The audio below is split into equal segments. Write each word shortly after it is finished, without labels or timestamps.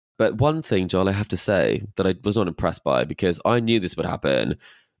But one thing, Joel, I have to say that I was not impressed by, because I knew this would happen.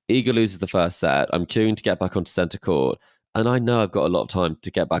 Iga loses the first set. I'm queuing to get back onto centre court. And I know I've got a lot of time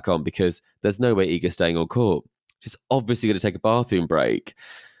to get back on because there's no way Iga's staying on court. She's obviously going to take a bathroom break.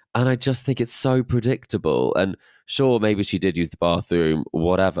 And I just think it's so predictable. And sure, maybe she did use the bathroom,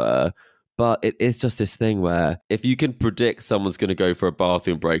 whatever. But it is just this thing where if you can predict someone's going to go for a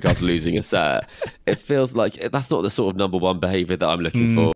bathroom break after losing a set, it feels like that's not the sort of number one behaviour that I'm looking for.